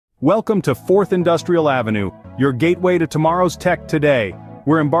Welcome to 4th Industrial Avenue, your gateway to tomorrow's tech today.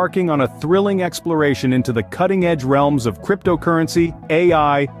 We're embarking on a thrilling exploration into the cutting-edge realms of cryptocurrency,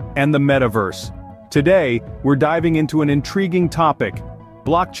 AI, and the metaverse. Today, we're diving into an intriguing topic: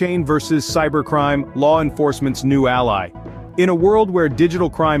 blockchain versus cybercrime, law enforcement's new ally. In a world where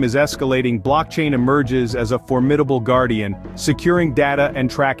digital crime is escalating, blockchain emerges as a formidable guardian, securing data and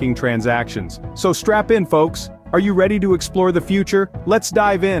tracking transactions. So strap in, folks. Are you ready to explore the future? Let's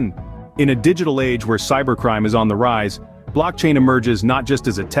dive in. In a digital age where cybercrime is on the rise, blockchain emerges not just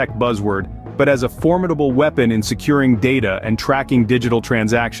as a tech buzzword, but as a formidable weapon in securing data and tracking digital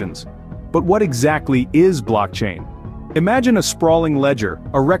transactions. But what exactly is blockchain? Imagine a sprawling ledger,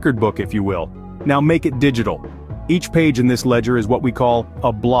 a record book if you will. Now make it digital. Each page in this ledger is what we call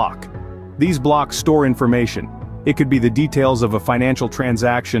a block. These blocks store information. It could be the details of a financial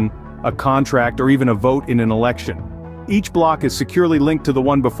transaction, a contract, or even a vote in an election. Each block is securely linked to the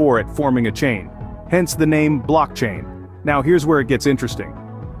one before it, forming a chain. Hence the name blockchain. Now here's where it gets interesting.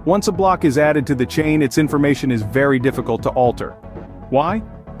 Once a block is added to the chain, its information is very difficult to alter. Why?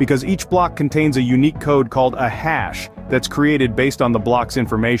 Because each block contains a unique code called a hash that's created based on the block's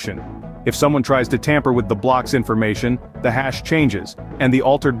information. If someone tries to tamper with the block's information, the hash changes, and the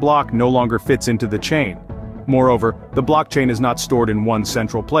altered block no longer fits into the chain. Moreover, the blockchain is not stored in one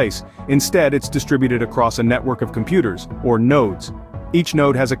central place. Instead, it's distributed across a network of computers, or nodes. Each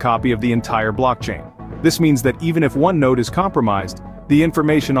node has a copy of the entire blockchain. This means that even if one node is compromised, the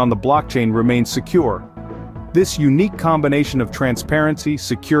information on the blockchain remains secure. This unique combination of transparency,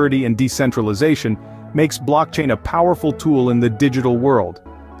 security, and decentralization makes blockchain a powerful tool in the digital world.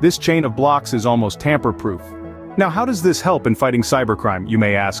 This chain of blocks is almost tamper-proof. Now, how does this help in fighting cybercrime, you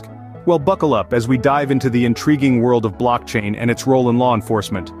may ask? Well, buckle up as we dive into the intriguing world of blockchain and its role in law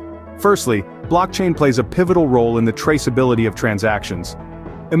enforcement. Firstly, blockchain plays a pivotal role in the traceability of transactions.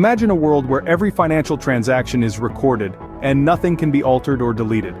 Imagine a world where every financial transaction is recorded, and nothing can be altered or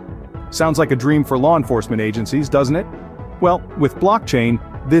deleted. Sounds like a dream for law enforcement agencies, doesn't it? Well, with blockchain,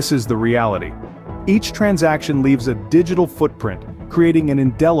 this is the reality. Each transaction leaves a digital footprint, creating an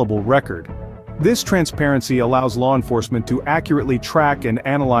indelible record. This transparency allows law enforcement to accurately track and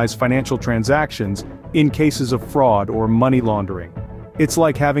analyze financial transactions in cases of fraud or money laundering. It's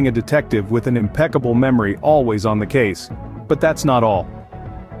like having a detective with an impeccable memory always on the case. But that's not all.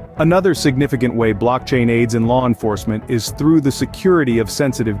 Another significant way blockchain aids in law enforcement is through the security of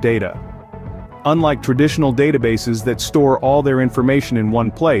sensitive data. Unlike traditional databases that store all their information in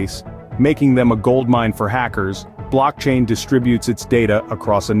one place, making them a goldmine for hackers, blockchain distributes its data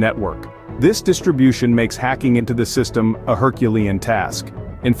across a network. This distribution makes hacking into the system a Herculean task.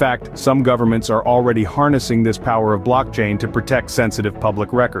 In fact, some governments are already harnessing this power of blockchain to protect sensitive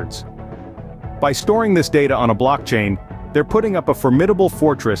public records. By storing this data on a blockchain, they're putting up a formidable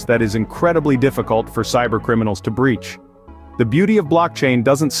fortress that is incredibly difficult for cybercriminals to breach. The beauty of blockchain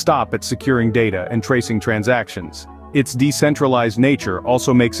doesn't stop at securing data and tracing transactions. Its decentralized nature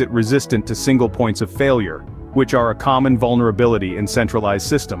also makes it resistant to single points of failure, which are a common vulnerability in centralized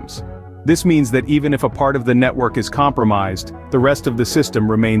systems. This means that even if a part of the network is compromised, the rest of the system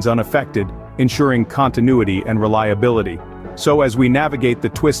remains unaffected, ensuring continuity and reliability. So as we navigate the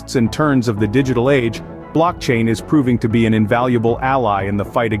twists and turns of the digital age, blockchain is proving to be an invaluable ally in the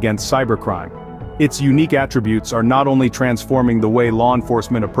fight against cybercrime. Its unique attributes are not only transforming the way law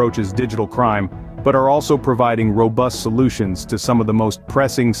enforcement approaches digital crime, but are also providing robust solutions to some of the most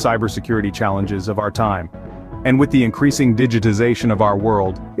pressing cybersecurity challenges of our time. And with the increasing digitization of our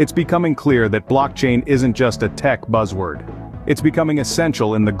world, it's becoming clear that blockchain isn't just a tech buzzword. It's becoming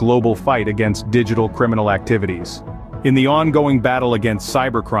essential in the global fight against digital criminal activities. In the ongoing battle against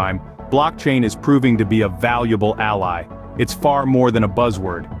cybercrime, blockchain is proving to be a valuable ally. It's far more than a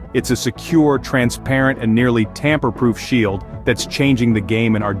buzzword. It's a secure, transparent, and nearly tamper-proof shield that's changing the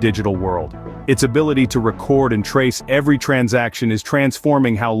game in our digital world. Its ability to record and trace every transaction is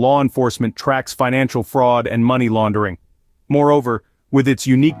transforming how law enforcement tracks financial fraud and money laundering. Moreover, with its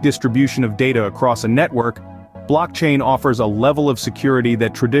unique distribution of data across a network, blockchain offers a level of security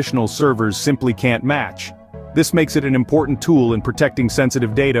that traditional servers simply can't match. This makes it an important tool in protecting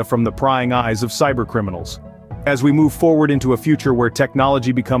sensitive data from the prying eyes of cybercriminals. As we move forward into a future where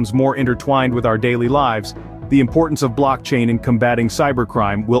technology becomes more intertwined with our daily lives, the importance of blockchain in combating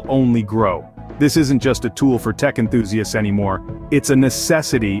cybercrime will only grow. This isn't just a tool for tech enthusiasts anymore, it's a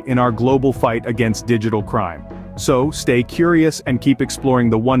necessity in our global fight against digital crime. So, stay curious and keep exploring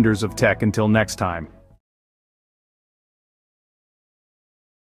the wonders of tech until next time.